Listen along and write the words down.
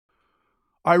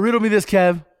All right, riddle me this,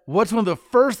 Kev. What's one of the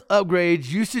first upgrades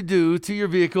you should do to your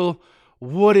vehicle?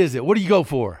 What is it? What do you go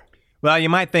for? Well, you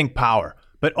might think power,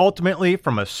 but ultimately,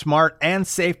 from a smart and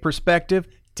safe perspective,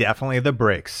 definitely the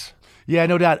brakes. Yeah,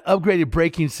 no doubt. Upgraded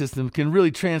braking system can really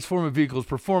transform a vehicle's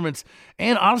performance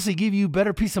and honestly give you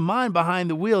better peace of mind behind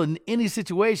the wheel in any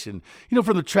situation. You know,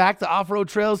 from the track to off-road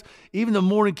trails, even the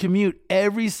morning commute,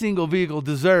 every single vehicle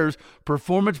deserves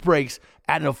performance brakes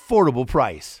at an affordable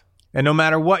price. And no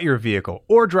matter what your vehicle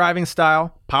or driving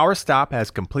style, PowerStop has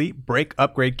complete brake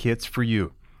upgrade kits for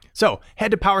you. So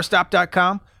head to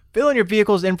PowerStop.com, fill in your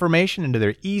vehicle's information into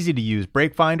their easy-to-use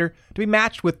brake finder to be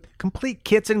matched with complete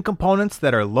kits and components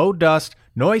that are low dust,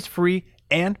 noise-free,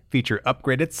 and feature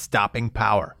upgraded stopping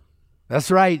power.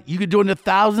 That's right. You could join the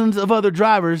thousands of other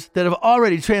drivers that have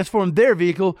already transformed their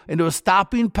vehicle into a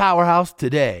stopping powerhouse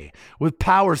today with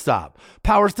PowerStop.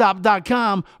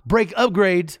 PowerStop.com, brake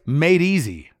upgrades made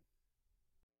easy.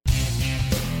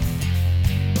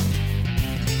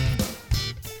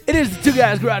 It is the Two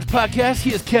Guys Garage Podcast.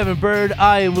 He is Kevin Bird.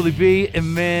 I am Willie B.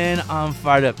 And man, I'm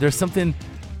fired up. There's something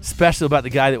special about the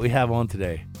guy that we have on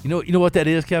today. You know what that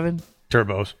is, Kevin?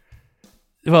 Turbos.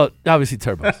 Well, obviously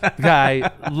turbos. The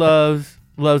guy loves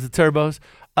the turbos.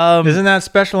 Isn't that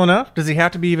special enough? Does he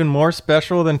have to be even more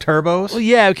special than turbos? Well,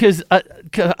 yeah, because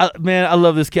man, I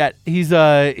love this cat. He's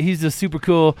just super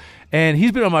cool, and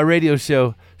he's been on my radio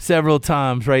show several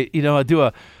times. Right? You know, I do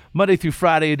a Monday through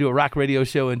Friday, I do a rock radio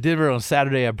show in Denver. On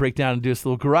Saturday, I break down and do this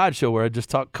little garage show where I just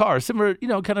talk cars, similar,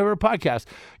 kind of a podcast.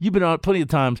 You've been on it plenty of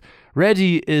times.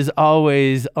 Reggie is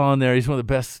always on there. He's one of the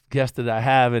best guests that I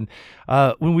have. And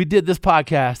when we did this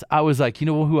podcast, I was like, you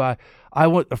know who I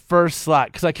want the first slot,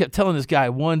 because I kept telling this guy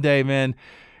one day, man,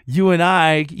 me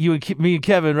and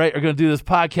Kevin, right, are going to do this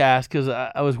podcast because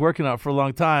I was working on it for a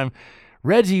long time.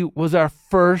 Reggie was our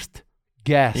first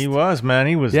guest. He was, man.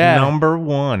 He was number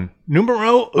one.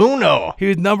 Numero uno. He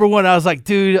was number one. I was like,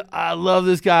 dude, I love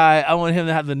this guy. I want him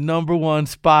to have the number one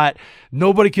spot.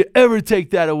 Nobody could ever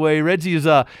take that away. Reggie is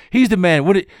he's the man.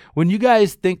 When you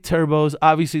guys think turbos,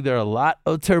 obviously there are a lot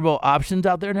of turbo options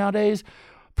out there nowadays.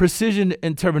 Precision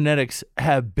and Turbonetics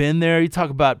have been there. You talk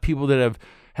about people that have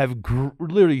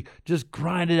literally just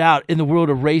grinded out in the world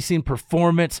of racing,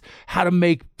 performance, how to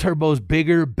make turbos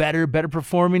bigger, better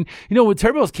performing. You know, when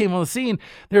turbos came on the scene,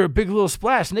 they were a big little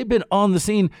splash, and they've been on the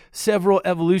scene several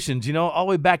evolutions, all the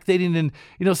way back dating in,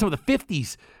 some of the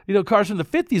 50s. Cars from the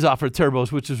 50s offered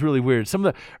turbos, which is really weird. Some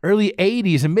of the early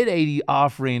 80s and mid-80s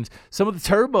offerings, some of the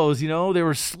turbos, they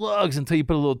were slugs until you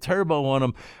put a little turbo on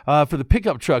them for the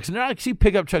pickup trucks. And actually,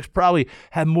 pickup trucks probably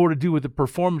had more to do with the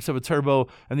performance of a turbo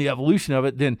and the evolution of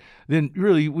it than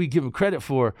really we give them credit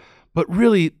for. But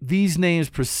really, these names,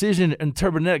 Precision and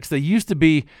Turbonetics, they used to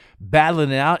be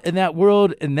battling it out in that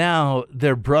world, and now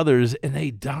they're brothers, and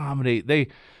they dominate.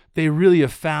 They really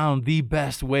have found the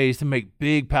best ways to make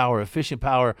big power, efficient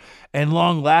power, and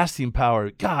long-lasting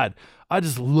power. God, I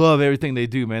just love everything they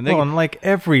do, man. And like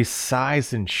every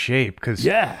size and shape. Cause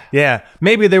yeah.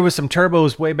 Maybe there was some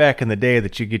turbos way back in the day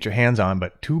that you get your hands on,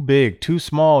 but too big, too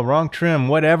small, wrong trim,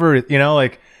 whatever.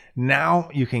 Now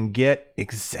you can get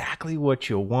exactly what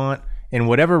you want in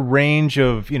whatever range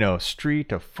of, street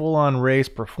to full-on race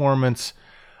performance,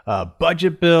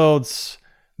 budget builds.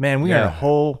 Man, we are in a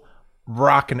whole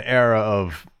rockin' era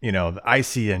of, the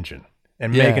IC engine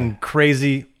and making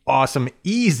crazy, awesome,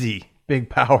 easy, big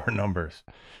power numbers.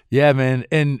 Yeah, man.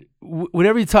 And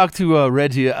whenever you talk to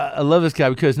Reggie, I love this guy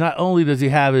because not only does he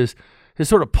have his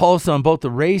sort of pulse on both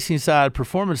the racing side,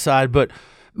 performance side, but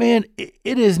man, it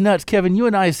is nuts. Kevin, you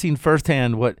and I have seen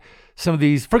firsthand what some of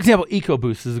these, for example,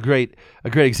 EcoBoost is a great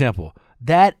example.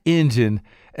 That engine,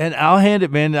 and I'll hand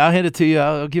it, man. I'll hand it to you.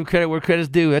 I'll give credit where credit's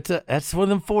due. That's one of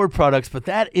them Ford products, but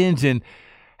that engine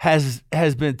has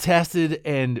been tested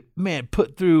and, man,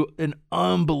 put through an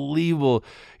unbelievable,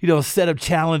 set of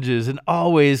challenges and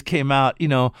always came out,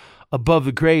 above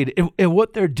the grade. And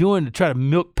what they're doing to try to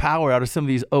milk power out of some of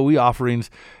these OE offerings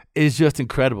is just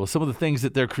incredible. Some of the things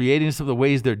that they're creating, some of the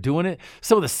ways they're doing it,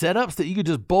 some of the setups that you could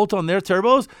just bolt on their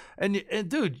turbos. And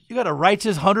dude, you got a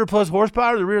righteous 100+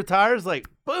 horsepower, the rear tires, like,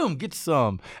 boom, get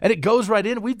some. And it goes right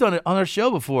in. We've done it on our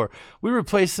show before. We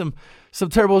replaced some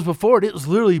turbos before, and it was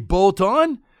literally bolt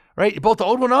on, right? You bolt the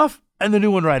old one off and the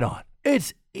new one right on.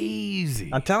 It's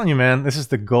easy. I'm telling you, man, this is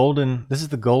the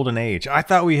golden age. I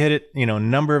thought we hit it, a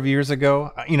number of years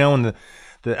ago. When the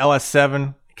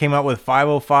LS7 came out with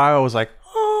 505, I was like,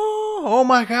 oh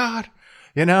my God,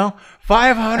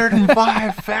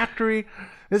 505 factory.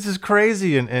 This is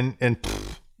crazy. And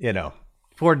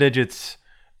 4 digits.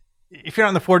 If you're not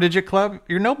in the 4-digit club,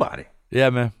 you're nobody. Yeah,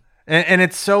 man. And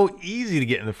it's so easy to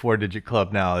get in the 4-digit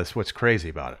club now. That's what's crazy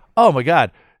about it. Oh my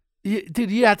God. Dude,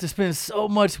 you have to spend so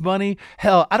much money.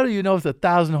 Hell, I don't even know if the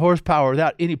 1,000 horsepower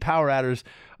without any power adders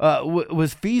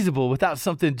was feasible without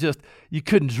something just you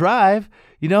couldn't drive,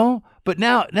 But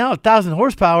now 1,000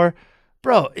 horsepower,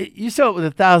 bro, you show up with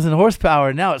 1,000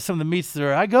 horsepower. Now at some of the meets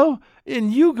where I go,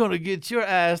 and you gonna get your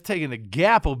ass taken to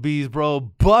Gapplebee's, bro.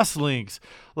 Bus links.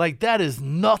 Like, that is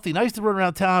nothing. I used to run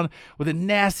around town with a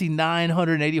nasty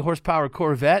 980 horsepower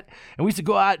Corvette, and we used to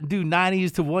go out and do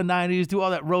 90s to 190s, do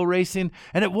all that road racing.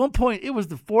 And at one point, it was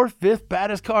the fourth, fifth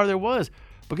baddest car there was.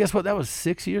 But guess what? That was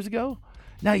 6 years ago.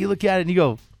 Now you look at it and you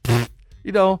go,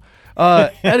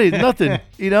 that ain't nothing,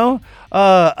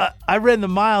 I ran the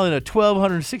mile in a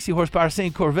 1,260 horsepower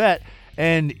same Corvette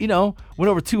and, went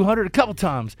over 200 a couple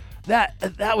times.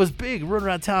 That was big. Running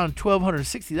around town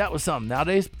 1,260, that was something.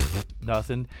 Nowadays,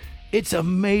 nothing. It's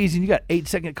amazing. You got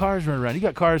 8-second cars running around. You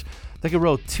got cars that can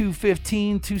roll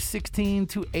 215, 216,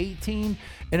 218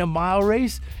 in a mile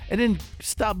race, and then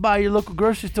stop by your local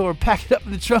grocery store and pack it up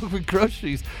in the trunk with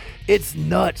groceries. It's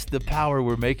nuts, the power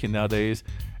we're making nowadays,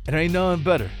 and there ain't nothing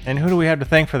better. And who do we have to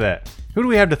thank for that? Who do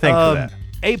we have to thank for that?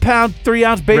 8-pound,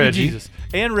 3-ounce baby Reggie. Jesus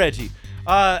and Reggie.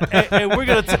 And we're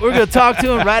gonna talk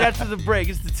to him right after the break.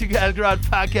 It's the Two Guys Garage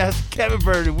Podcast. Kevin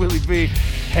Bird and Willie B.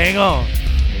 Hang on.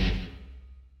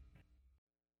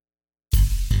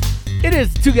 It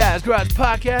is the Two Guys Garage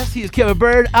Podcast. He is Kevin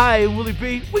Bird. I am Willie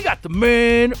B. We got the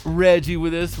man Reggie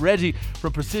with us. Reggie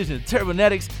from Precision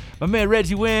Turbonetics. My man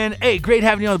Reggie Wynn. Hey, great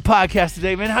having you on the podcast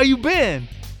today, man. How you been?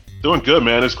 Doing good,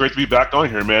 man. It's great to be back on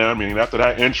here, man. I mean, after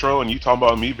that intro and you talking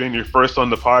about me being your first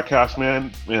on the podcast,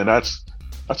 man, that's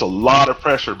a lot of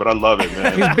pressure, but I love it,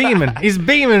 man. He's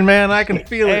beaming, man. I can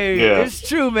feel it. Hey, Yeah. It's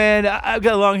true, man. I've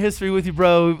got a long history with you,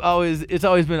 bro. It's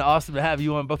always been awesome to have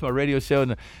you on both my radio show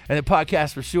and the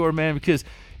podcast for sure, man, because,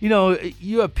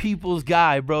 you're a people's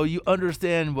guy, bro. You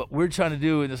understand what we're trying to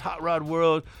do in this hot rod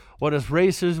world, what us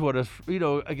racers, what us,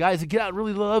 guys that get out and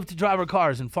really love to drive our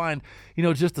cars and find,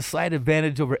 just a slight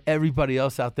advantage over everybody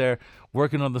else out there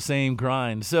working on the same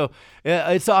grind. So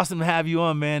it's awesome to have you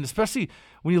on, man, especially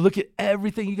when you look at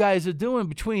everything you guys are doing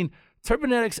between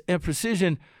Turbonetics and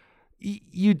Precision.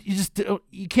 You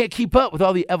can't keep up with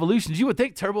all the evolutions. You would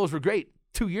think turbos were great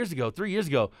 2 years ago, 3 years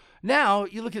ago. Now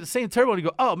you look at the same turbo and you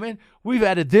go, oh man, we've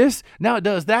added this. Now it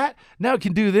does that. Now it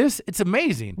can do this. It's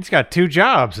amazing. He's got 2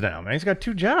 jobs now, man. He's got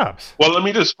 2 jobs. Well, let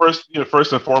me just first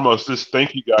and foremost, just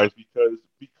thank you guys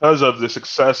because of the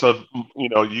success of,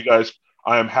 you guys.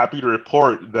 I am happy to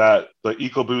report that the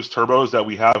EcoBoost turbos that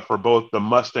we have for both the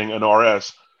Mustang and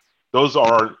RS, those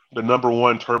are the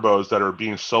 #1 turbos that are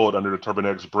being sold under the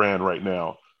Turbonetics brand right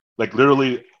now. Like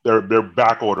literally, they're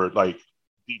back ordered like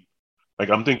deep. Like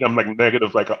I'm thinking I'm like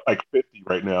negative like 50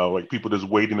 right now. Like people just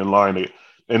waiting in line.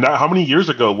 And that, how many years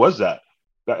ago was that?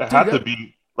 That had to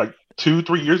be like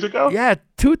 2-3 years ago. Yeah,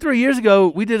 2-3 years ago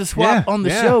we did a swap on the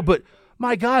yeah. show, but.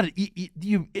 My God,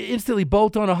 you instantly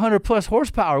bolt on 100+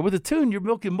 horsepower. With a tune, you're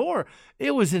milking more.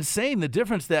 It was insane, the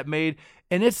difference that made,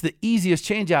 and it's the easiest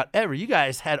change out ever. You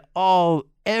guys had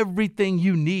everything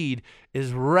you need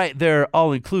is right there,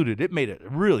 all included. It made it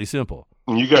really simple.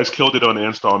 And you guys killed it on the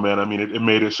install, man. I mean, it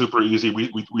made it super easy.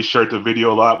 We shared the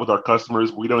video a lot with our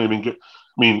customers. We don't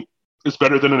even it's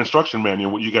better than an instruction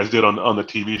manual, what you guys did on the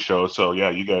TV show. So,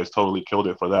 yeah, you guys totally killed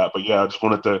it for that. But, yeah, I just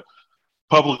wanted to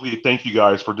publicly thank you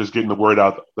guys for just getting the word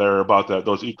out there about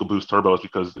those EcoBoost turbos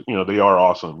because they are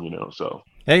awesome. So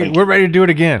hey, we're ready to do it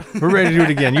again. We're ready to do it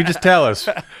again. You just tell us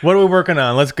what are we working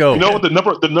on. Let's go.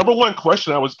 The number one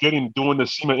question I was getting doing the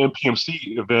SEMA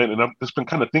NPMC event, and I've just been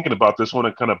kind of thinking about this one.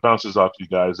 It kind of bounces off you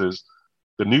guys is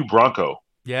the new Bronco.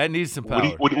 Yeah, it needs some power.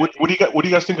 What do you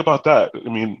guys think about that? I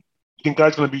mean, you think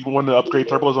guys going to be wanting to upgrade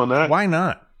turbos on that? Why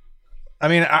not? I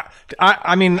mean,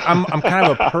 I'm kind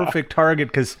of a perfect target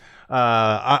because.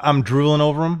 I'm drooling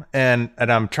over them, and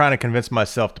I'm trying to convince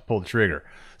myself to pull the trigger.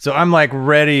 So I'm like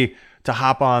ready to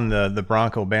hop on the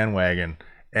Bronco bandwagon,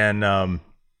 and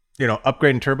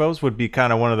upgrading turbos would be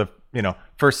kind of one of the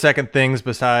first, second things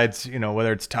besides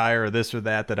whether it's tire or this or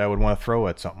that I would want to throw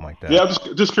at something like that. Yeah,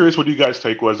 I'm just curious what you guys'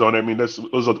 take was on it. I mean, this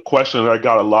was a question that I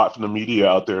got a lot from the media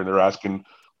out there, and they're asking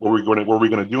were we going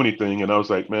to do anything, and I was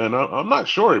like, man, I'm not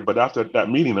sure. But after that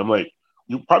meeting, I'm like,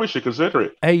 you probably should consider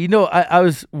it. Hey, I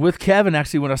was with Kevin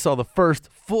actually when I saw the first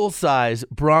full-size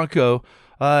Bronco,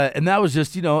 and that was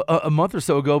just, a month or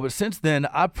so ago. But since then,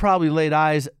 I probably laid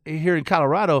eyes here in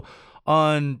Colorado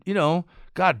on,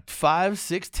 5,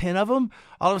 6, 10 of them.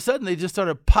 All of a sudden, they just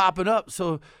started popping up.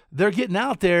 So they're getting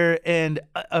out there, and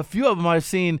a few of them I've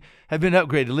seen have been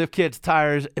upgraded. Lift kits,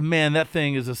 tires, and man, that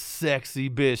thing is a sexy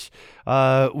bitch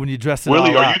when you dress it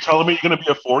Willie, all are out. you telling me you're going to be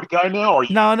a Ford guy now? Or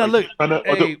No, look.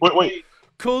 Wait.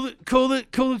 cool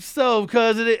it so,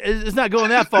 because it's not going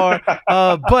that far.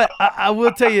 But I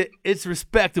will tell you, it's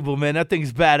respectable, man. That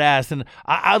thing's badass, and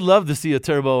I'd love to see a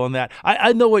turbo on that.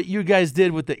 I know what you guys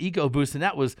did with the EcoBoost,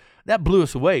 and that blew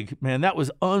us away, man. That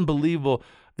was unbelievable.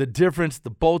 The difference, the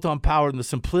bolt-on power, and the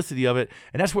simplicity of it,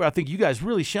 and that's where I think you guys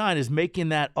really shine, is making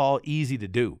that all easy to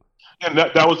do. And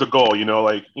that was the goal,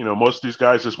 most of these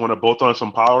guys just want to bolt on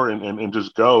some power and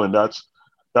just go, and that's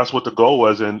what the goal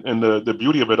was. And the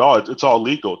beauty of it all, it's all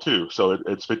legal too. So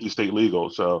it's 50 state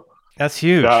legal. So that's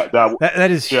huge.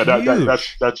 That is huge.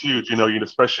 That's huge.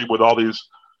 Especially with all these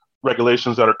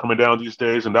regulations that are coming down these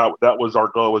days. And that was our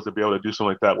goal, was to be able to do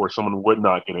something like that where someone would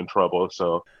not get in trouble.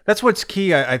 So that's what's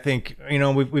key. I think,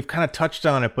 we've kind of touched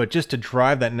on it, but just to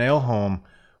drive that nail home,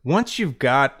 once you've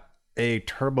got a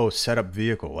turbo setup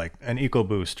vehicle like an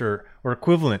EcoBoost or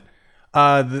equivalent,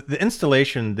 the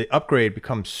installation, the upgrade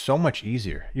becomes so much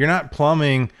easier. You're not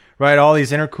plumbing, right, all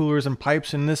these intercoolers and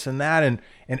pipes and this and that and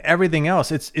everything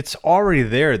else. It's already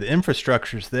there. The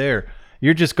infrastructure's there.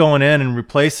 You're just going in and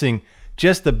replacing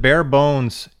just the bare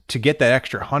bones to get that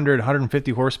extra 100,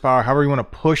 150 horsepower, however you want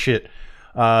to push it.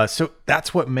 So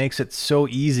that's what makes it so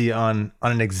easy on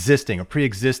a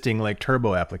pre-existing like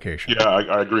turbo application. Yeah,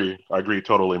 I agree. I agree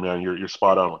totally, man. You're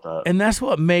spot on with that. And that's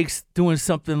what makes doing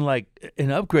something like an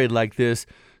upgrade like this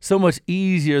so much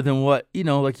easier than what,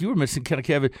 like you were mentioning, kind of,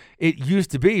 Kevin, it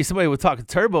used to be. Somebody would talk a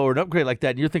turbo or an upgrade like that,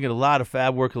 and you're thinking a lot of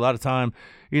fab work, a lot of time,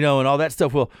 and all that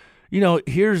stuff. Well,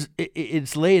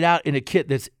 it's laid out in a kit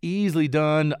that's easily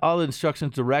done, all the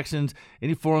instructions, directions,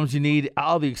 any forms you need,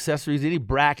 all the accessories, any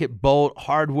bracket, bolt,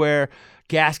 hardware,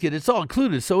 gasket, it's all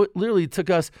included. So it literally took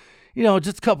us,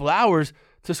 just a couple hours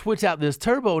to switch out this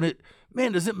turbo,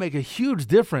 and does it make a huge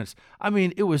difference. I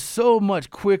mean, it was so much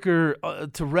quicker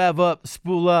to rev up,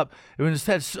 spool up. It just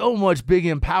had so much big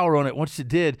end power on it once you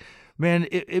did. Man,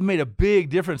 it made a big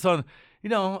difference on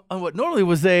what normally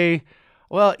was the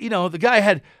guy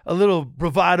had a little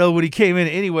bravado when he came in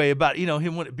anyway about,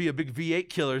 him wanting to be a big V8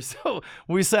 killer. So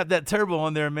when we slapped that turbo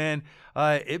on there, man,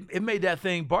 it made that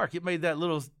thing bark. It made that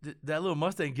little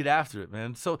Mustang get after it,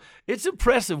 man. So it's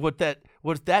impressive what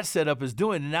that setup is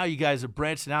doing. And now you guys are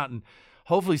branching out and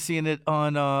hopefully seeing it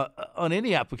on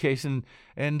any application.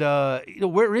 And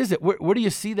where is it? Where do you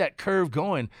see that curve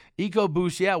going?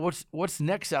 EcoBoost, yeah. What's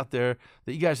next out there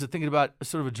that you guys are thinking about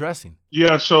sort of addressing?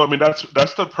 Yeah, so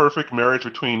that's the perfect marriage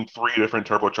between three different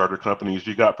turbocharger companies.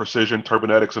 You got Precision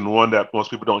Turbonetics, and one that most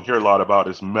people don't hear a lot about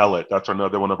is Mellet. That's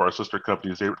another one of our sister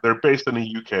companies. They're based in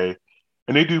the UK,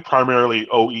 and they do primarily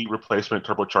OE replacement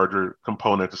turbocharger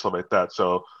components and stuff like that.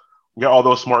 So we got all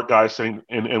those smart guys sitting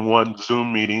in one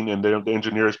Zoom meeting, and the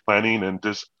engineers planning and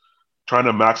just trying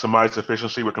to maximize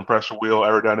efficiency with compressor wheel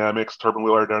aerodynamics, turbine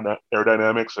wheel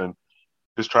aerodynamics, and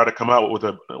just try to come out with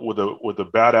a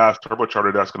badass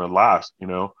turbocharger that's going to last.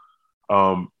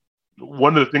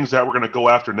 One of the things that we're going to go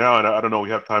after now, and I don't know if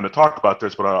we have time to talk about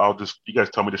this, but I'll just, you guys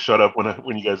tell me to shut up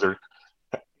when you guys are.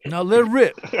 Now let it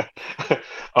rip.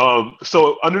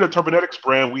 So under the Turbonetics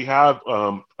brand, we have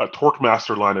a Torque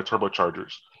Master line of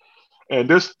turbochargers. And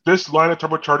this line of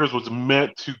turbochargers was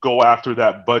meant to go after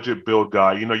that budget build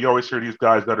guy. You always hear these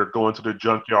guys that are going to the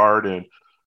junkyard and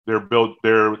they're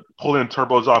pulling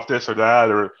turbos off this or that,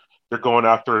 or they're going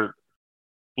after,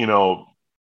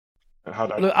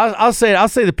 I'll say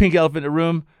the pink elephant in the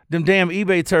room. Them damn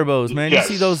eBay turbos, man. Yes.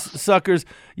 You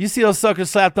see those suckers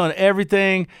slapped on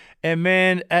everything, and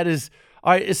man, that is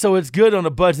all right. So it's good on a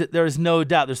budget. There is no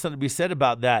doubt. There's something to be said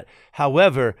about that.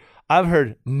 However, I've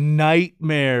heard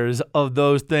nightmares of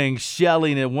those things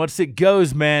shelling, and once it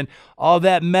goes, man, all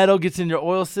that metal gets in your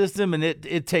oil system, and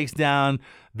it takes down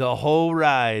the whole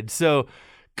ride. So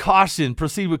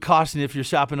proceed with caution if you're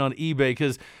shopping on eBay,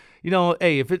 because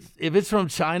hey, if it's from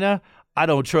China, I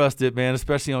don't trust it, man,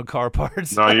 especially on car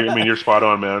parts. No, you're spot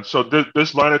on, man. So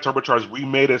this line of turbochargers, we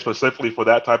made it specifically for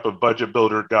that type of budget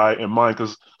builder guy in mind,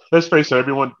 because let's face it,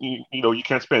 everyone, you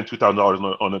can't spend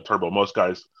 $2,000 on a turbo.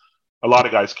 A lot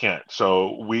of guys can't.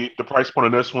 So the price point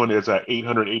on this one is at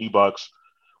 $880,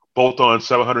 bolt on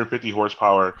 750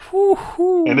 horsepower.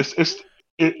 Woo-hoo. And it's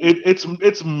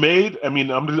made,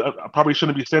 I probably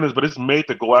shouldn't be saying this, but it's made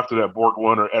to go after that Borg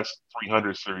 1 or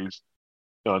S300 series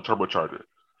turbocharger.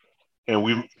 And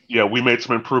we made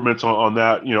some improvements on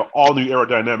that, all new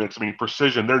aerodynamics.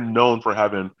 Precision, they're known for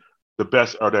having the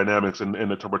best aerodynamics in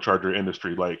the turbocharger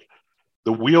industry. Like,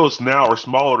 the wheels now are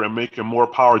smaller and making more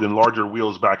power than larger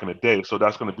wheels back in the day. So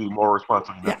that's going to be more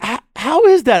responsive. Yeah, how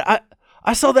is that?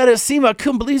 I saw that at SEMA. I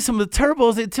couldn't believe some of the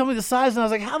turbos. They'd tell me the size, and I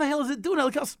was like, how the hell is it doing that?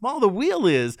 Look how small the wheel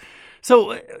is.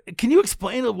 So can you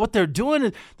explain what they're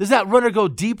doing? Does that runner go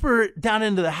deeper down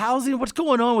into the housing? What's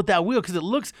going on with that wheel? Because it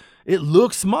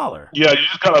looks smaller. Yeah, you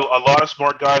just got a lot of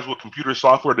smart guys with computer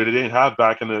software that they didn't have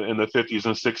back in the 50s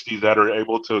and 60s that are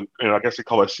able to, I guess they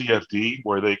call it CFD,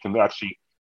 where they can actually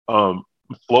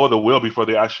flow the wheel before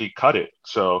they actually cut it.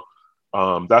 So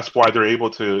that's why they're able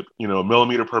to,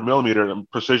 millimeter per millimeter. And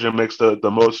Precision makes the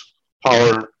most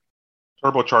power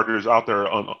turbochargers out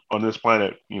there on this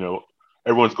planet.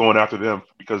 Everyone's going after them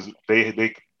because they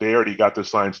already got the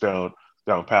science down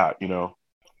pat.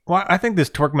 Well, I think this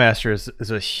TorqueMaster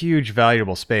is a huge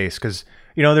valuable space because,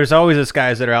 there's always these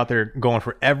guys that are out there going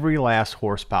for every last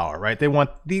horsepower, right? They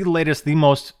want the latest, the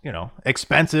most,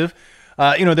 expensive.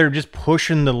 They're just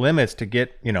pushing the limits to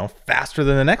get, faster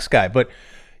than the next guy. But,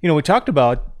 we talked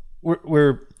about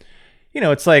we're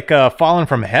it's like falling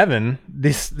from heaven,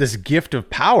 this gift of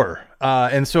power.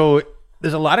 And so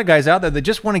there's a lot of guys out there that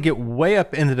just want to get way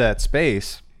up into that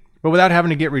space, but without having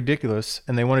to get ridiculous,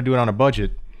 and they want to do it on a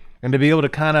budget. And to be able to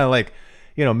kind of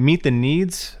meet the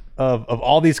needs of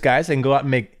all these guys and go out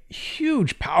and make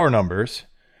huge power numbers.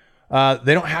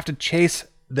 They don't have to chase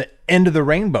the end of the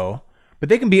rainbow, but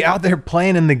they can be out there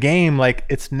playing in the game like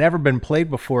it's never been played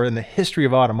before in the history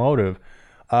of automotive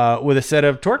with a set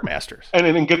of TorqueMasters.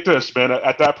 And get this, man,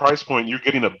 at that price point, you're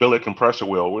getting a billet compressor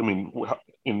wheel. I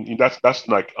mean, that's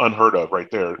like unheard of right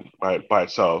there by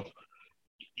itself.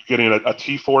 You're getting a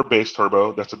T4 base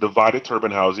turbo. That's a divided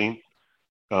turbine housing.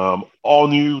 All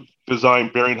new design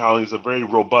bearing housings, a very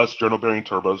robust journal bearing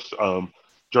turbos,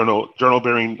 journal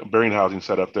bearing housing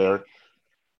set up there.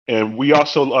 And we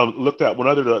also looked at one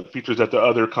other features that the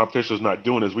other competition is not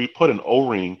doing is we put an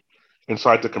O-ring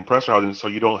inside the compressor housing so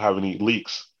you don't have any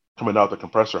leaks coming out the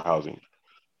compressor housing.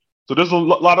 So there's a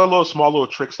lot of small little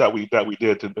tricks that we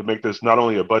did to make this not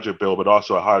only a budget build but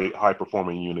also a high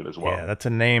performing unit as well. Yeah, that's a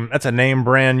name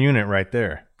brand unit right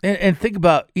there. And think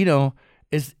about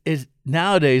is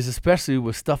nowadays, especially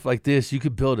with stuff like this, you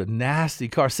could build a nasty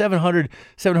car,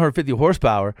 750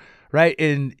 horsepower, right?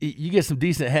 And you get some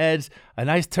decent heads, a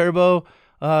nice turbo,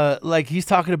 like he's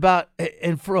talking about.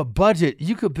 And for a budget,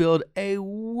 you could build a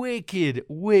wicked,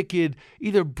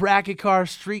 either bracket car,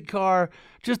 street car,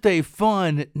 just a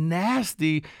fun,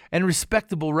 nasty, and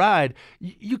respectable ride.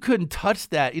 You couldn't touch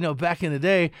that, back in the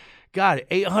day. God,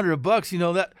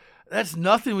 $800, that's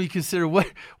nothing when you consider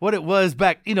what it was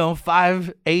back,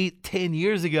 5, 8, 10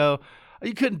 years ago.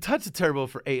 You couldn't touch a turbo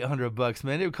for $800,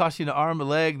 man. It would cost you an arm, a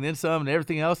leg, and then some, and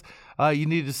everything else. You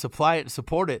needed to supply it and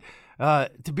support it.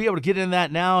 To be able to get in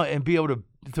that now and be able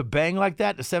to bang like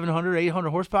that, the 700, 800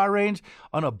 horsepower range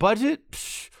on a budget,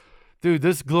 dude,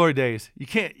 this is glory days. You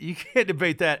can't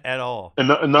debate that at all. And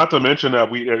not to mention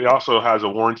that it also has a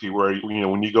warranty where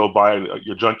when you go buy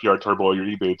your junkyard turbo or your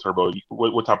eBay turbo,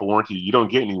 what type of warranty? You don't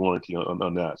get any warranty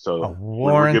on that. So a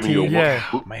warranty,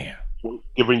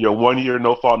 giving you a 1 year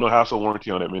no fault no hassle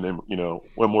warranty on it. I mean,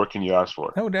 what more can you ask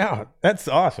for? No doubt, that's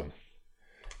awesome.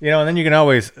 And then you can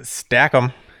always stack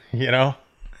them. The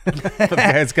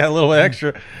guy's got a little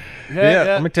extra. Yeah.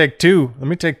 Let me take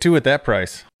two. At that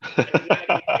price.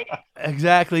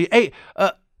 Exactly. Hey,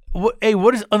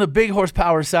 what is on the big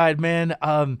horsepower side, man?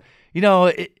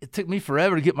 It took me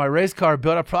forever to get my race car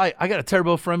built. I got a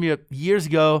turbo from you years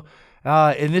ago,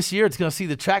 and this year it's going to see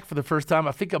the track for the first time.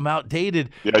 I think I'm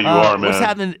outdated. Yeah, you are, man. What's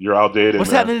happening? You're outdated.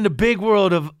 What's happening in the big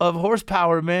world of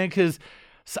horsepower, man? Because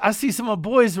I see some of my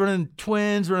boys running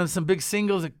twins, running some big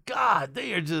singles, and God,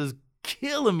 they are just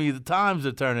killing me. The times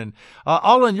are turning.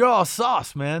 You're all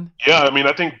sauce, man. Yeah, I mean,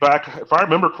 I think back, if I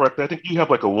remember correctly, I think you have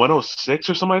like a 106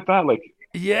 or something like that.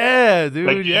 Yeah,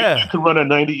 dude. You can run a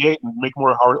 98 and make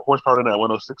more horsepower than that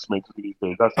 106 makes these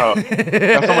days. That's how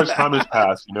much time has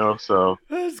passed, So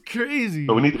that's crazy.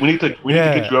 So we need to get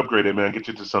you upgraded, man. Get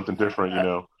you to something different,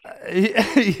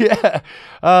 Yeah.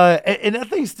 And that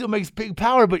thing still makes big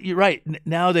power, but you're right.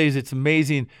 Nowadays, it's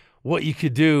amazing what you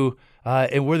could do.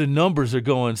 And where the numbers are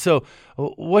going. So,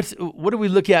 what do we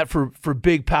look at for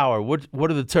big power? What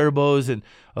are the turbos and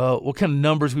what kind of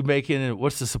numbers we making, and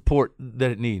what's the support that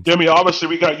it needs? Yeah, I mean, obviously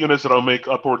we got units that'll make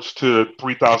upwards to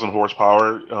 3,000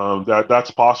 horsepower.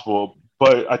 That's possible.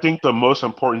 But I think the most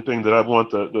important thing that I want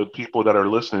the people that are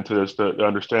listening to this to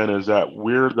understand is that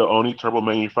we're the only turbo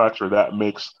manufacturer that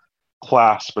makes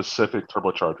class-specific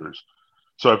turbochargers.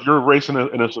 So if you're racing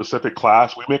in a specific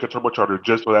class, we make a turbocharger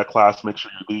just for that class, make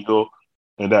sure you're legal,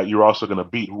 and that you're also going to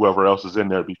beat whoever else is in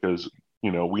there because,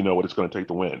 we know what it's going to take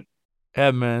to win.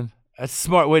 Yeah, man. That's a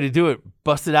smart way to do it.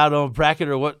 Bust it out on a bracket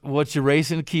or what you're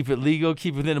racing, keep it legal,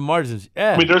 keep it within the margins.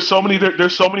 Yeah. I mean, there's so many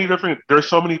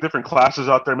different classes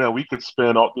out there, man. We could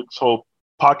spend this whole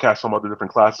podcast on all the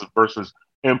different classes versus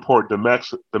import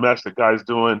domestic guys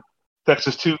doing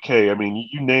Texas 2K. I mean,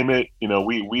 you name it. You know,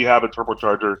 we have a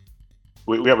turbocharger.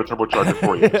 We have a turbocharger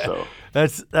for you. So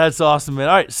that's awesome, man.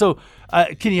 All right, so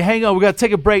can you hang on? We got to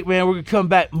take a break, man. We're gonna come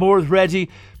back more with Reggie.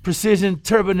 Precision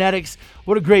Turbonetics.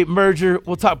 What a great merger.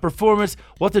 We'll talk performance,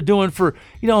 what they're doing for,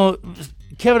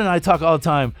 Kevin and I talk all the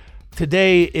time.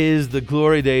 Today is the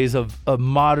glory days of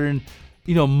modern,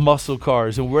 muscle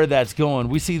cars and where that's going.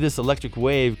 We see this electric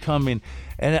wave coming,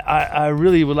 and I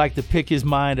really would like to pick his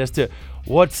mind as to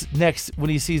what's next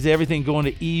when he sees everything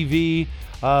going to EV,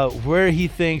 where he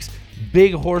thinks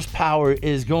big horsepower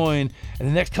is going in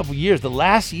the next couple years. The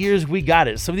last years we got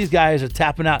it. Some of these guys are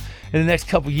tapping out in the next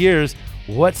couple years.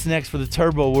 What's next for the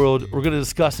turbo world? We're going to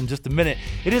discuss in just a minute.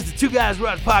 It is the Two Guys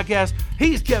Garage Podcast.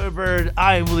 He's Kevin Bird.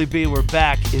 I am Willie B. We're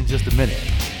back in just a minute.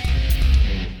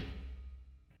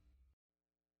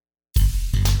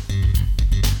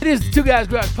 It is the Two Guys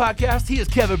Garage Podcast. He is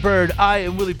Kevin Bird. I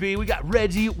am Willie B. We got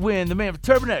Reggie Wynn, the man for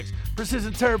Turbonex,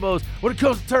 Precision Turbos. When it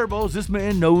comes to turbos, this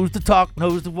man knows to talk,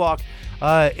 knows to walk,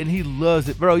 and he loves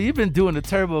it. Bro, you've been doing the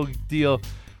turbo deal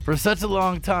for such a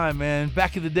long time, man.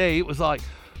 Back in the day, it was like,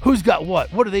 who's got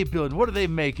what? What are they building? What are they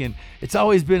making? It's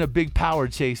always been a big power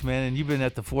chase, man, and you've been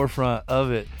at the forefront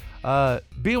of it.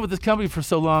 Being with this company for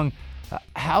so long,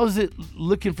 how's it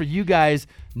looking for you guys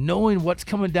knowing what's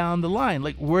coming down the line?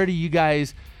 Like, where do you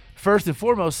guys, first and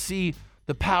foremost, see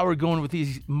the power going with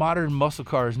these modern muscle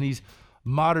cars and these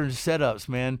modern setups,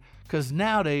 man? Because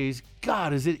nowadays,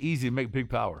 God, is it easy to make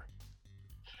big power.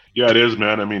 Yeah, it is,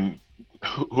 man. I mean,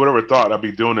 whoever thought I'd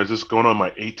be doing this? This is going on my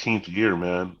 18th year,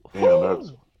 man. Damn,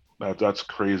 that's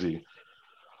crazy.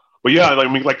 But yeah,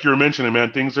 like you were mentioning,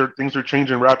 man, things are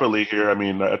changing rapidly here. I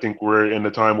mean, I think we're in the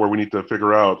time where we need to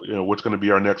figure out, what's going to be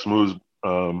our next moves.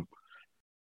 To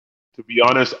be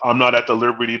honest, I'm not at the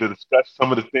liberty to discuss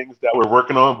some of the things that we're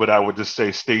working on, but I would just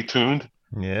say stay tuned.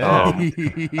 Yeah.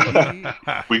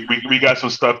 We got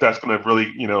some stuff that's going to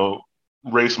really,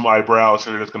 raise some eyebrows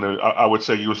here. That's going to, I would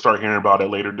say you'll start hearing about it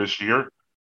later this year.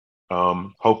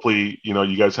 Hopefully,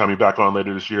 you guys have me back on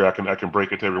later this year. I can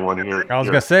break it to everyone here. I was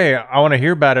gonna say I want to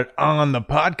hear about it on the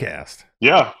podcast.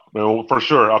 Yeah, well, for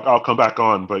sure. I'll come back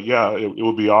on. But yeah, it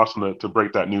would be awesome to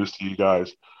break that news to you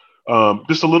guys.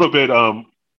 Just a little bit.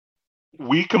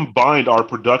 We combined our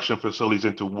production facilities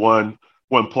into one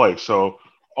place. So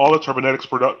all the Turbonetics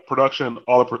production,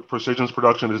 all the Precision's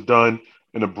production is done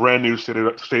in a brand new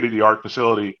state-of-the-art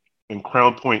facility in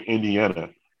Crown Point, Indiana.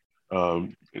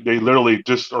 They literally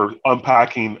just are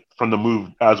unpacking from the move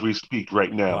as we speak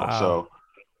right now. Wow. So,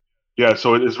 yeah,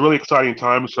 so it's really exciting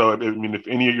time. So, I mean, if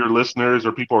any of your listeners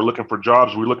or people are looking for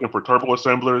jobs, we're looking for turbo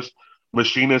assemblers,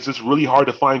 machinists. It's really hard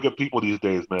to find good people these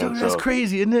days, man. Dude, that's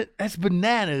crazy, isn't it? That's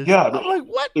bananas. Yeah. I'm like,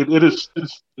 what? It is.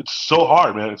 It's so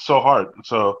hard, man. It's so hard.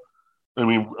 So, I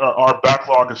mean, our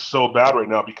backlog is so bad right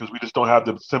now because we just don't have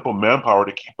the simple manpower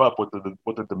to keep up with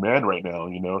the demand right now,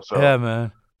 So, yeah,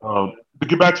 man. To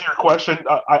get back to your question,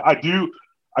 I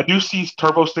do see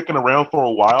turbo sticking around for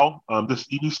a while. This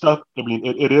EV stuff, I mean,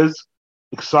 it is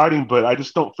exciting, but I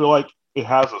just don't feel like it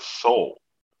has a soul.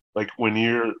 Like when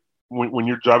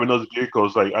you're driving those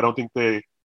vehicles, like I don't think they.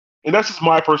 And that's just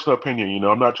my personal opinion.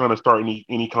 I'm not trying to start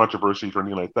any controversies or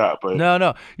anything like that. But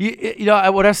no,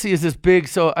 what I see is this big.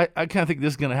 So I kind of think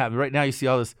this is going to happen right now. You see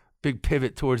all this big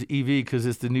pivot towards EV because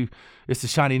it's the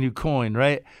shiny new coin,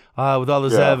 right? With all the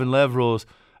ZEV and LEV rules.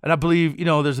 And I believe,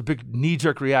 there's a big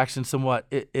knee-jerk reaction somewhat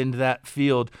into that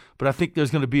field, but I think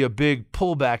there's going to be a big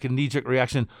pullback and knee-jerk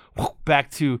reaction back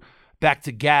to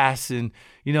gas and,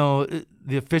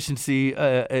 the efficiency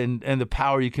and the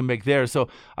power you can make there. So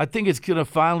I think it's going to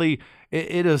finally,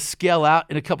 it'll scale out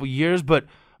in a couple years. But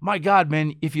my God,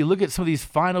 man, if you look at some of these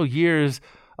final years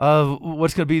of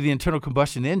what's going to be the internal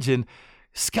combustion engine,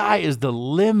 sky is the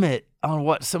limit on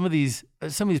what some of these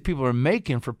people are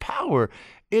making for power.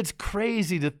 It's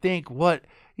crazy to think what,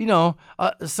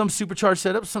 some supercharged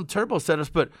setups, some turbo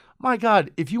setups, but my God,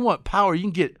 if you want power, you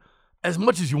can get as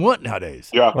much as you want nowadays.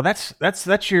 Yeah. Well,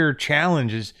 that's your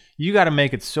challenge is you got to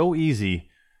make it so easy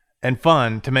and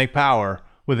fun to make power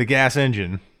with a gas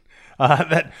engine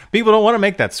that people don't want to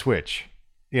make that switch,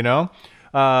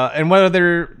 and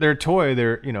whether their toy,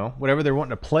 whatever they're wanting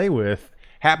to play with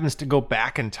happens to go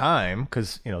back in time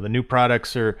because, the new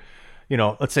products are,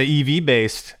 let's say EV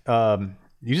based,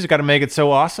 you just got to make it so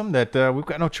awesome that we've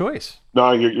got no choice.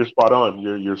 No, you're spot on.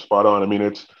 You're spot on. I mean,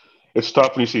 it's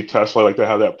tough when you see Tesla like they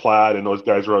have that Plaid and those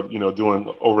guys are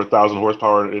doing over 1,000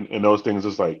 horsepower and those things.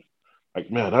 It's like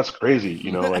man, that's crazy.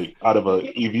 Like out of a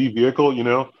EV vehicle.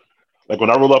 Like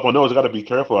when I roll up on those, I got to be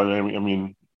careful. I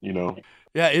mean.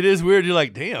 Yeah, it is weird. You're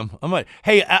like, damn. I'm like,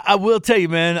 hey, I will tell you,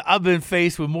 man, I've been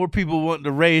faced with more people wanting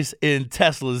to race in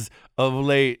Teslas of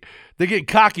late. They're getting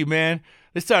cocky, man.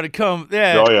 They started to come.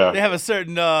 Yeah, Oh, yeah. they have a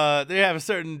certain,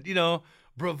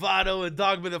 bravado and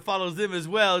dogma that follows them as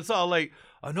well. It's all like,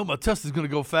 I know my Tesla's gonna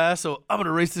go fast, so I'm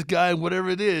gonna race this guy in whatever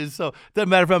it is. So it doesn't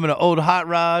matter if I'm in an old hot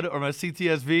rod or my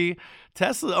CTSV.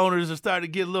 Tesla owners are starting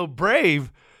to get a little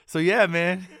brave. So yeah,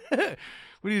 man,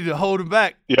 we need to hold them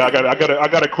back. Yeah, I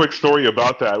got a quick story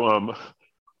about that.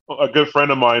 A good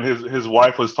friend of mine, his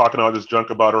wife was talking all this junk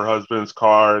about her husband's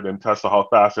car and Tesla, how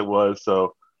fast it was.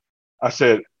 So I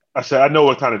said, I know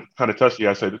what kind of Tesla.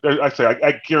 I said,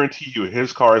 I guarantee you,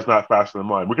 his car is not faster than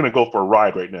mine. We're gonna go for a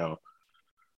ride right now.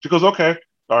 She goes, okay,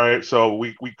 all right. So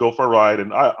we go for a ride,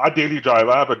 and I daily drive.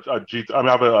 I have a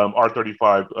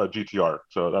R35 GTR,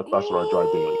 so that's what I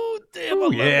drive daily. Damn, I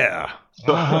love it. Yeah.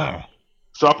 So,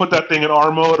 so I put that thing in R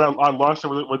mode. I launched it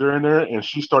when they're in there, and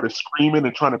she started screaming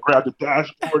and trying to grab the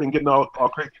dashboard and getting all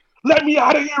crazy. Let me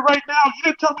out of here right now! You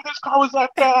didn't tell me this car was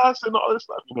that fast and all this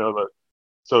stuff, But,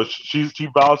 so she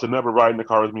vows to never ride in the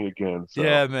car with me again. So.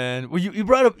 Yeah, man. Well, you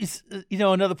brought up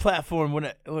another platform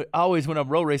when I'm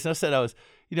road racing. I said I was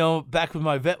back when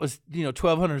my vet was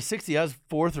 1260. I was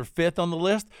 4th or 5th on the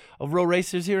list of road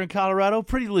racers here in Colorado.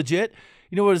 Pretty legit.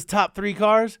 You know what his top 3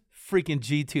 cars? Freaking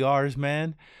GTRs,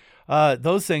 man.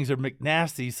 Those things are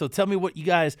McNasty. So tell me what you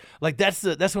guys like. That's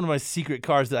one of my secret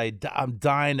cars that I'm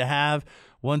dying to have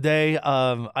one day.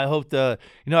 I hope I've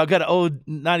got an old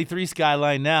 '93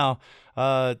 Skyline now.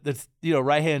 That's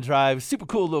right-hand drive, super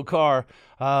cool little car.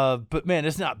 But man,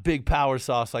 it's not big power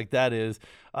sauce like that is.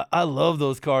 I love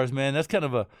those cars, man. That's kind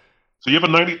of a. So you have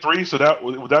a '93. So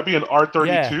would that be an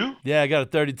R32? Yeah, I got a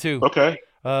 32. Okay.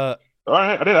 All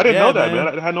right, I didn't know that,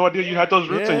 man. I had no idea you had those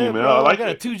roots in you, man. Bro, I got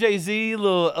a 2JZ,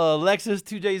 little Lexus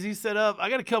 2JZ setup. I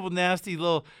got a couple nasty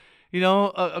little,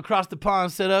 across the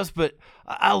pond setups, but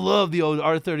I love the old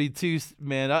R32,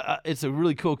 man. It's a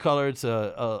really cool color. It's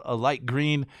a light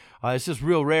green. It's just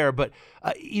real rare, but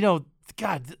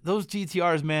God, those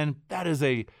GTRs, man, that is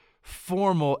a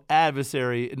formal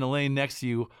adversary in the lane next to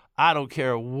you. I don't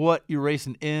care what you're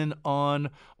racing in,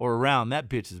 on, or around. That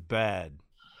bitch is bad.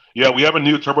 Yeah, we have a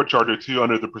new turbocharger too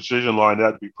under the Precision line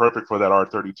that'd be perfect for that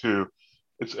R32.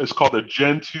 It's called the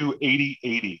Gen 2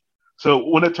 8080. So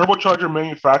when a turbocharger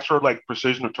manufacturer like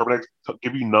Precision or Turbodex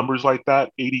give you numbers like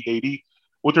that, 8080,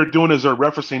 what they're doing is they're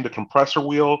referencing the compressor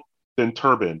wheel, then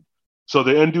turbine. So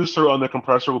the inducer on the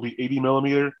compressor will be 80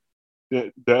 millimeter.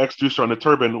 The exducer on the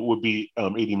turbine would be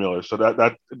 80 millimeter. So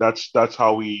that's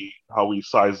how we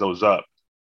size those up.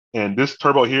 And this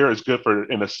turbo here is good for,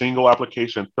 in a single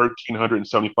application,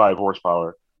 1,375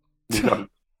 horsepower.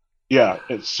 Yeah,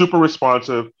 it's super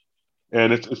responsive,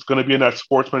 and it's going to be in that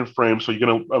Sportsman frame. So you're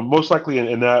going to most likely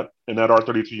in that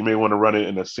R32, you may want to run it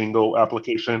in a single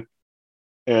application.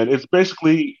 And it's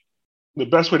basically the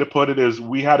best way to put it is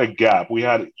we had a gap. We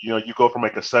had you go from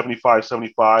like a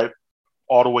 75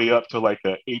 all the way up to like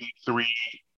a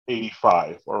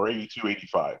 83-85 or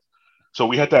 82-85. So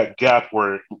we had that gap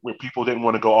where people didn't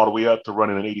want to go all the way up to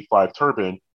running an 85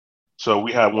 turbine. So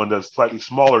we had one that's slightly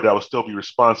smaller that would still be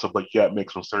responsive, but yet make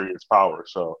some serious power.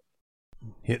 So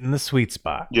hitting the sweet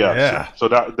spot. Yeah. So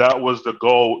that was the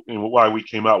goal and why we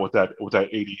came out with that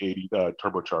 8080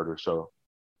 turbocharger. So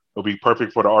it'll be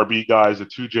perfect for the RB guys, the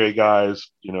 2J guys,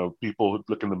 people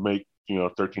looking to make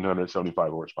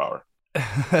 1,375 horsepower.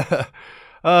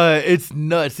 It's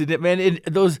nuts, isn't it, man?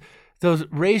 Those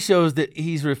ratios that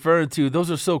he's referring to,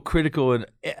 those are so critical in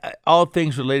all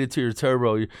things related to your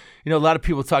turbo. A lot of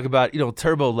people talk about,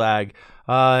 turbo lag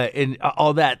and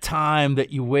all that time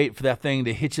that you wait for that thing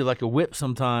to hit you like a whip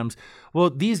sometimes. Well,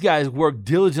 these guys work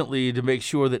diligently to make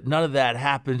sure that none of that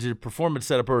happens in your performance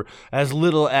setup or as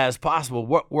little as possible.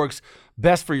 What works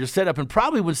best for your setup? And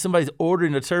probably when somebody's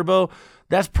ordering a turbo,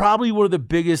 that's probably one of the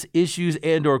biggest issues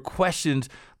and or questions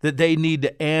that they need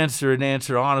to answer and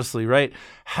answer honestly, right?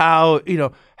 How are you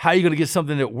going to get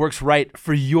something that works right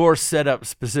for your setup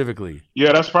specifically?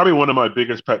 Yeah, that's probably one of my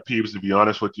biggest pet peeves, to be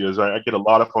honest with you, is I get a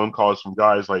lot of phone calls from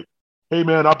guys like, hey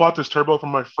man, I bought this turbo from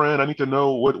my friend. I need to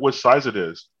know what size it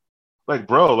is. Like,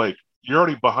 bro, like you're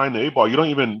already behind the 8-ball.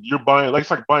 You're buying, like, it's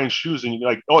like buying shoes and you're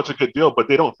like, oh, it's a good deal, but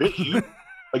they don't fit you.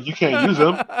 Like you can't use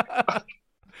them.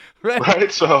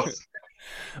 Right? So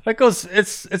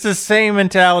it's the same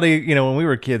mentality, when we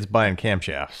were kids buying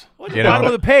camshafts. What's the bottom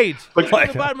of the page?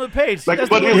 Like, the bottom of the page. Like,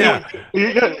 but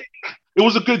it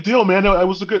was a good deal, man. It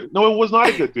was not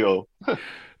a good deal.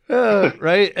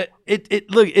 Right?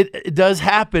 it does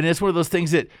happen. It's one of those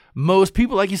things that most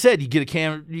people, like you said, you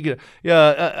get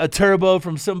a turbo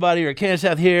from somebody or a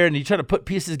camshaft here, and you try to put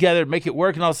pieces together and make it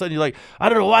work, and all of a sudden you're like, I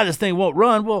don't know why this thing won't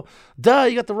run. Well, duh,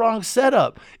 you got the wrong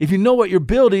setup. If you know what you're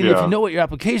building, if you know what your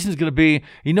application is going to be,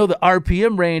 you know the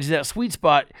RPM range, that sweet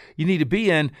spot you need to be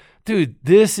in, dude,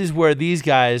 this is where these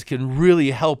guys can really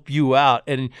help you out,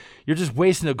 and you're just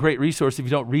wasting a great resource if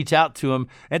you don't reach out to them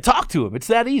and talk to them. It's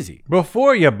that easy.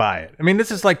 Before you buy it. I mean,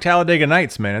 this is like Talladega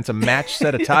Nights, man. It's a matched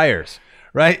set of tires,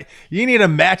 right? You need to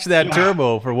match that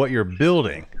turbo for what you're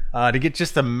building to get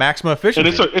just the maximum efficiency.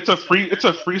 And it's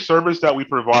a free service that we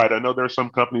provide. I know there's some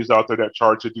companies out there that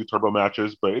charge to do turbo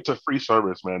matches, but it's a free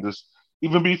service, man.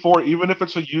 Even if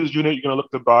it's a used unit you're gonna look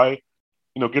to buy,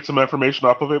 get some information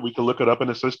off of it. We can look it up in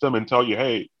the system and tell you,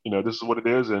 hey, this is what it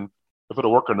is, and if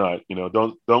it'll work or not.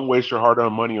 Don't waste your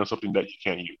hard-earned money on something that you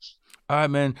can't use. All right,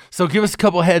 man. So give us a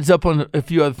couple heads up on a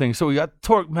few other things. So we got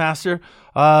Torque Master.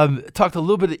 Talked a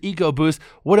little bit of EcoBoost.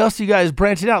 What else are you guys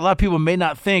branching out? A lot of people may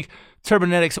not think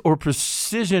Turbonetics or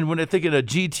Precision when they're thinking of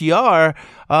GTR.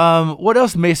 What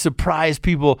else may surprise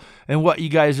people and what you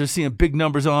guys are seeing big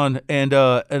numbers on, and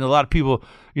a lot of people,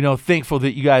 thankful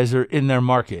that you guys are in their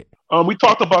market? We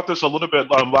talked about this a little bit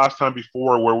last time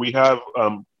before, where we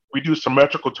do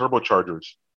symmetrical turbochargers.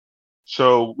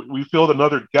 So we filled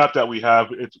another gap that we have.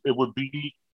 It would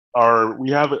be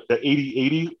we have the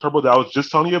 8080 turbo that I was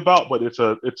just telling you about, but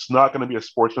it's not going to be a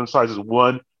sportsman size. It's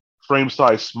one frame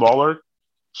size smaller.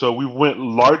 So we went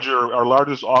larger. Our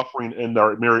largest offering in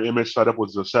our mirror image setup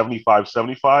was the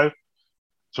 7575.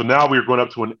 So now we're going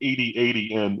up to an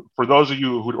 8080. And for those of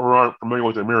you who aren't familiar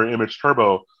with the mirror image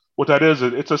turbo, what that is,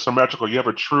 it's a symmetrical. You have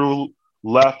a true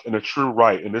left and a true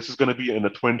right, and this is going to be in the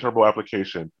twin turbo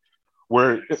application.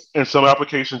 Where in some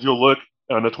applications you'll look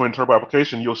on the twin turbo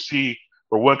application, you'll see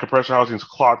where one compressor housing is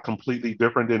clocked completely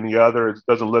different than the other. It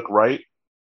doesn't look right.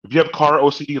 If you have car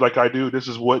OCD like I do, this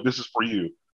is for you,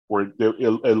 where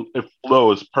it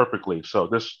flows perfectly. So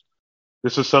this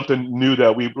is something new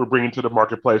that we're bringing to the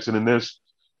marketplace, and in this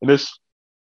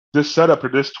setup for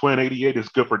this twin 88 is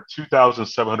good for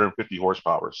 2,750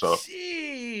 horsepower. So,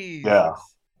 jeez. Yeah.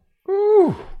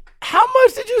 Ooh. How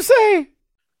much did you say?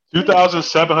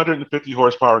 2,750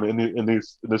 horsepower in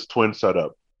this twin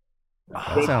setup.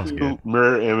 Oh, that sounds good.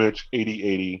 Mirror image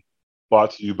 8080,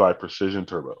 brought to you by Precision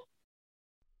Turbo.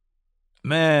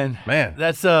 Man,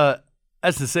 that's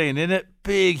insane, isn't it?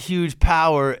 Big, huge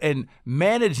power, and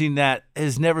managing that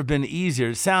has never been easier.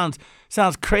 It sounds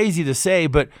crazy to say,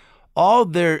 but all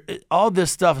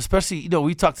this stuff, especially,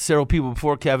 we talked to several people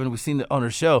before, Kevin, we've seen it on our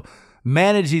show.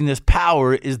 Managing this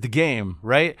power is the game,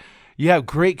 right? You have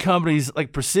great companies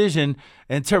like Precision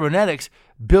and Turbonetics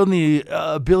building the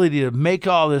ability to make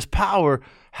all this power.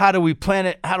 How do we plan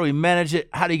it? How do we manage it?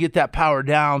 How do you get that power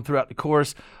down throughout the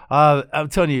course? I'm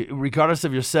telling you, regardless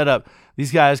of your setup,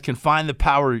 these guys can find the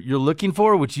power you're looking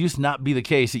for, which used to not be the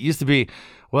case. It used to be,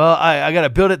 well, I got to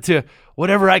build it to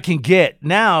whatever I can get.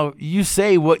 Now you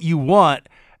say what you want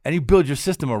and you build your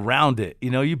system around it.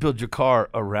 You build your car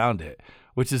around it,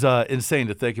 which is insane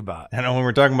to think about. I know when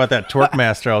we're talking about that Torque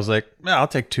Master, I was like, I'll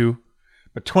take two.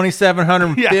 But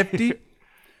 2,750, yeah.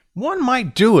 One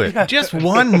might do it. Just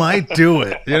one might do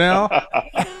it,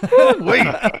 Wait.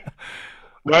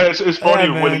 No, it's funny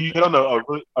when you hit on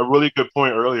a really good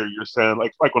point earlier. You're saying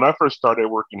like when I first started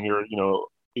working here,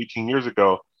 18 years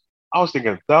ago, I was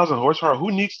thinking 1,000 horsepower.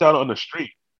 Who needs that on the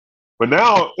street? But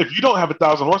now, if you don't have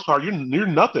 1,000 horsepower, you're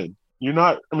nothing. You're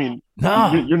not. I mean,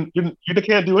 no. You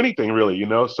can't do anything really.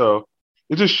 So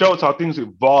it just shows how things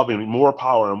evolve and more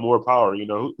power and more power.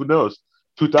 Who knows?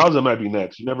 2,000 might be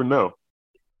next. You never know.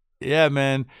 Yeah,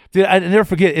 man. Dude, I never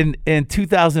forget, in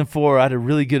 2004, I had a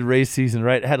really good race season,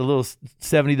 right? I had a little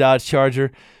 70 Dodge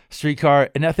Charger street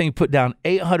car, and that thing put down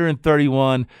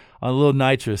 831 on a little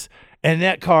nitrous. And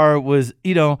that car was,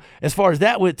 as far as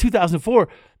that went, 2004,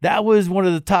 that was one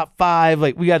of the top 5.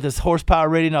 Like, we got this horsepower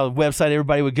rating on the website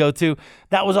everybody would go to.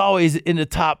 That was always in the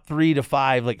top 3 to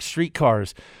 5, like, street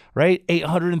cars, right?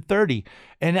 830.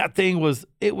 And that thing was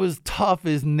tough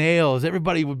as nails.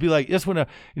 Everybody would be like, just when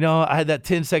I had that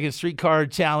 10-second streetcar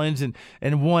challenge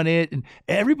and won it. And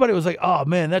everybody was like, oh,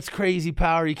 man, that's crazy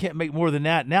power. You can't make more than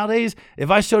that. Nowadays,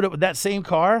 if I showed up with that same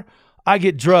car, I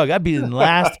get drugged. I'd be in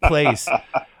last place.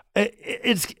 But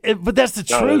that's the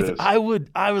truth. I would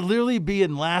literally be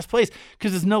in last place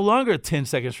because it's no longer a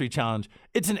 10-second street challenge.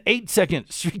 It's an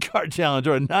 8-second streetcar challenge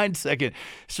or a 9-second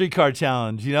streetcar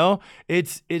challenge.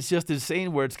 It's just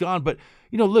insane where it's gone. But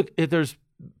look, if there's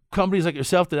companies like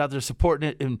yourself that are out there supporting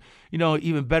it, and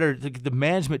even better, the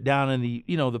management down and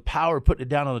the power putting it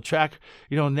down on the track,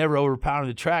 never overpowering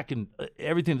the track and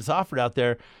everything that's offered out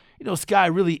there. sky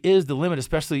really is the limit,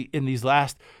 especially in these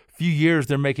last few years.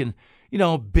 They're making,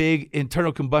 big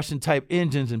internal combustion type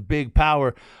engines and big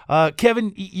power.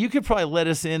 Kevin, you could probably let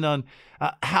us in on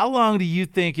how long do you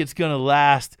think it's going to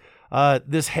last,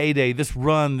 this heyday, this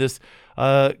run, this,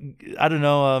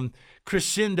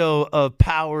 crescendo of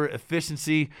power,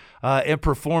 efficiency, and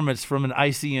performance from an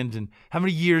IC engine? How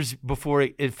many years before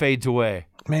it fades away?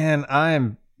 Man,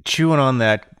 I'm chewing on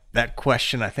that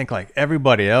question, I think, like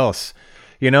everybody else.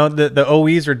 The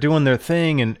OEs are doing their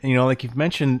thing, and like you've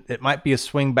mentioned, it might be a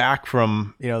swing back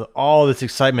from all this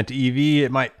excitement to EV.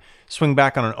 It might swing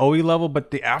back on an OE level, but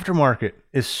the aftermarket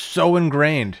is so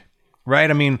ingrained, right?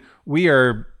 I mean, we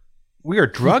are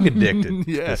drug addicted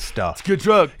to this stuff. It's a good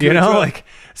drug.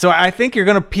 So I think you're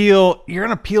gonna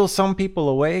peel some people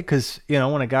away, because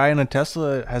when a guy in a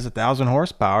Tesla has 1,000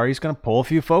 horsepower, he's gonna pull a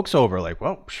few folks over. Like,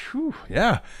 well, phew,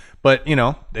 yeah. But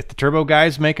if the turbo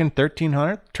guy's making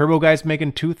 1,300, turbo guy's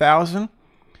making 2,000,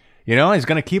 he's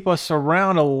gonna keep us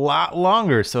around a lot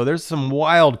longer. So there's some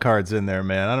wild cards in there,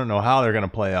 man. I don't know how they're gonna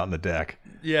play out in the deck.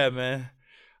 Yeah, man.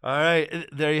 All right,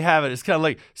 there you have it. It's kind of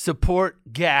like support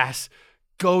gas.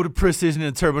 Go to Precision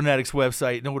and Turbonetics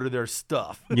website and order their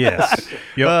stuff. Yes.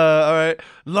 Yep. All right.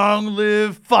 Long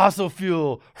live fossil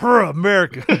fuel. Hurrah,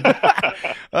 America.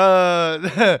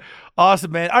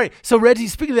 Awesome, man. All right. So, Reggie,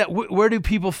 speaking of that, where do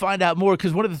people find out more?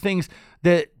 Because one of the things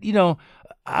that,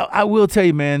 I will tell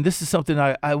you, man, this is something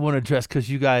I want to address, because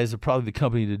you guys are probably the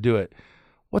company to do it.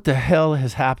 What the hell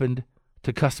has happened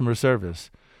to customer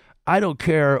service? I don't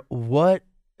care what.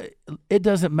 It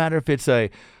doesn't matter if it's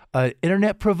an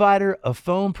internet provider, a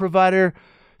phone provider.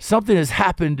 Something has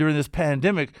happened during this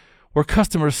pandemic where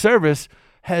customer service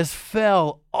has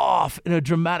fell off in a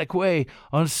dramatic way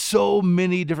on so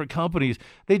many different companies.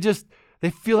 They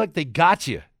feel like they got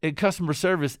you, and customer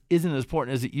service isn't as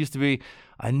important as it used to be.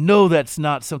 I know that's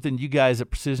not something you guys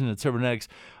at Precision and Turbonetics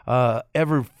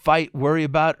ever worry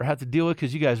about, or have to deal with,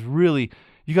 because you guys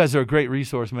are a great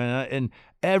resource, man. And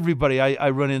everybody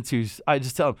I run into, I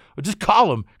just tell them, well, just call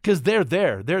them, because they're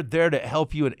there. They're there to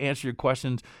help you and answer your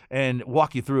questions and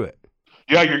walk you through it.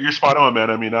 Yeah, you're spot on, man.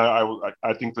 I mean,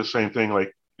 I think the same thing.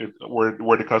 Like,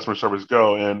 where did customer service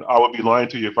go? And I would be lying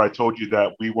to you if I told you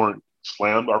that we weren't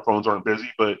slammed. Our phones aren't busy,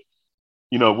 but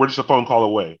we're just a phone call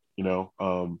away.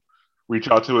 Reach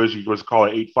out to us. You can call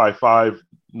at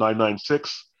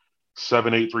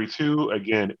 855-996-7832.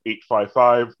 Again,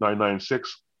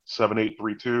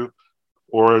 855-996-7832.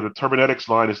 Or the Turbonetics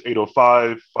line is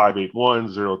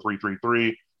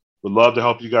 805-581-0333. We'd love to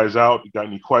help you guys out. You got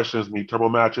any questions, need turbo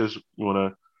matches, you want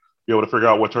to be able to figure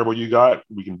out what turbo you got,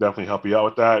 we can definitely help you out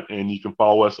with that. And you can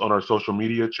follow us on our social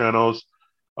media channels,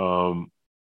 or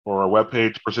our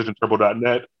webpage,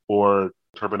 precisionturbo.net, or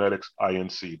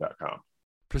turbonetics.inc.com.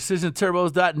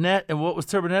 PrecisionTurbos.net. And what was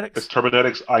Turbonetics? It's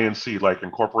Turbonetics Inc., like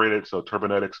incorporated, so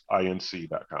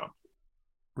turbonetics.inc.com.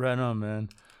 Right on, man.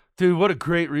 Dude, what a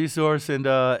great resource and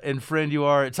friend you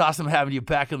are. It's awesome having you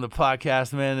back on the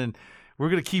podcast, man. And we're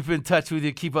going to keep in touch with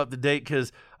you, keep up to date,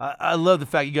 because I love the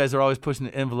fact you guys are always pushing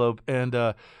the envelope. And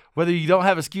whether you don't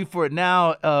have a SKU for it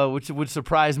now, which would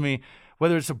surprise me,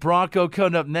 whether it's a Bronco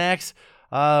coming up next,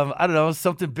 I don't know,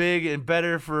 something big and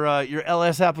better for your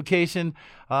LS application.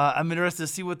 I'm interested to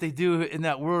see what they do in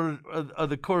that world of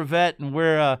the Corvette, and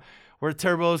where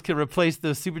turbos can replace the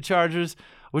superchargers,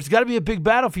 which has got to be a big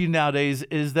battle for you nowadays,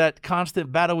 is that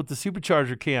constant battle with the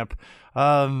supercharger camp.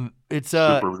 It's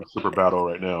super battle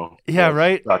right now. Yeah,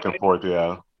 right? Back and forth,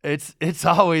 yeah. It's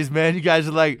always, man, you guys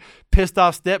are like pissed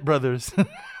off stepbrothers.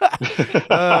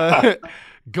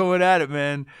 Going at it,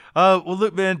 man. Well,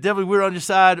 look, man, definitely we're on your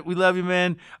side. We love you,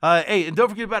 man. Hey, and don't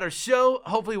forget about our show.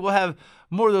 Hopefully we'll have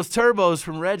more of those turbos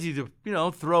from Reggie to,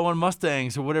 throw on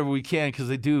Mustangs or whatever we can, because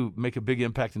they do make a big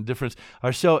impact and difference.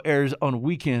 Our show airs on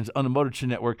weekends on the Motor Trend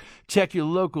Network. Check your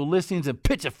local listings and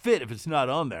pitch a fit if it's not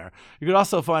on there. You can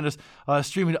also find us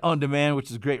streaming on demand, which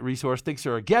is a great resource. Thanks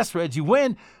to our guest, Reggie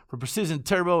Wynn, from Precision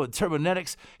Turbo and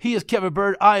Turbonetics. He is Kevin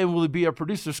Bird. I am Willie B., our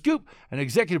producer, Scoop, and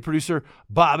executive producer,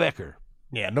 Bob Ecker.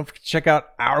 Yeah, don't forget to check out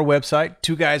our website,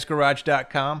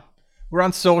 twoguysgarage.com. We're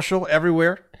on social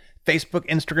everywhere. Facebook,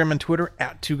 Instagram, and Twitter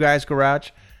at Two Guys Garage.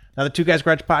 Now, the Two Guys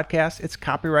Garage podcast, it's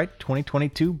copyright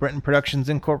 2022, Brenton Productions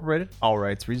Incorporated, all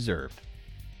rights reserved.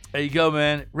 There you go,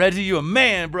 man. Reggie, you a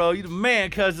man, bro. You the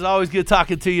man, cuz it's always good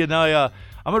talking to you. Now,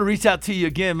 I'm going to reach out to you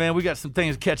again, man. We got some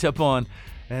things to catch up on,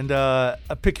 and I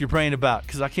pick your brain about,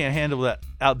 because I can't handle that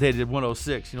outdated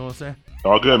 106. You know what I'm saying?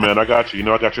 All good, man. I got you.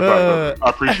 I got your back. I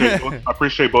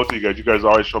appreciate both of you guys. You guys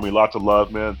always show me lots of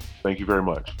love, man. Thank you very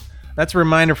much. That's a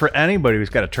reminder for anybody who's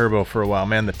got a turbo for a while,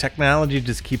 man. The technology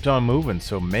just keeps on moving,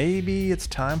 so maybe it's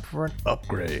time for an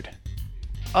upgrade.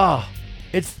 Oh,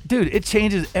 it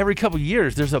changes every couple of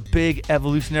years. There's a big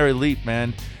evolutionary leap,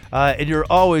 man. And you're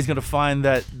always going to find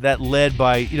that led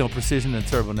by, precision and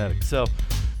turbonetics. So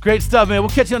great stuff, man. We'll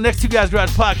catch you on the next Two Guys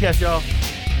Garage podcast, y'all.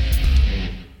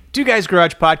 Two Guys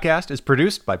Garage podcast is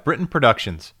produced by Britain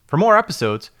Productions. For more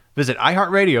episodes, visit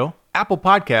iHeartRadio, Apple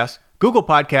Podcasts, Google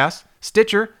Podcasts,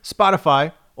 Stitcher,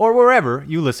 Spotify, or wherever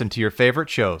you listen to your favorite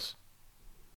shows.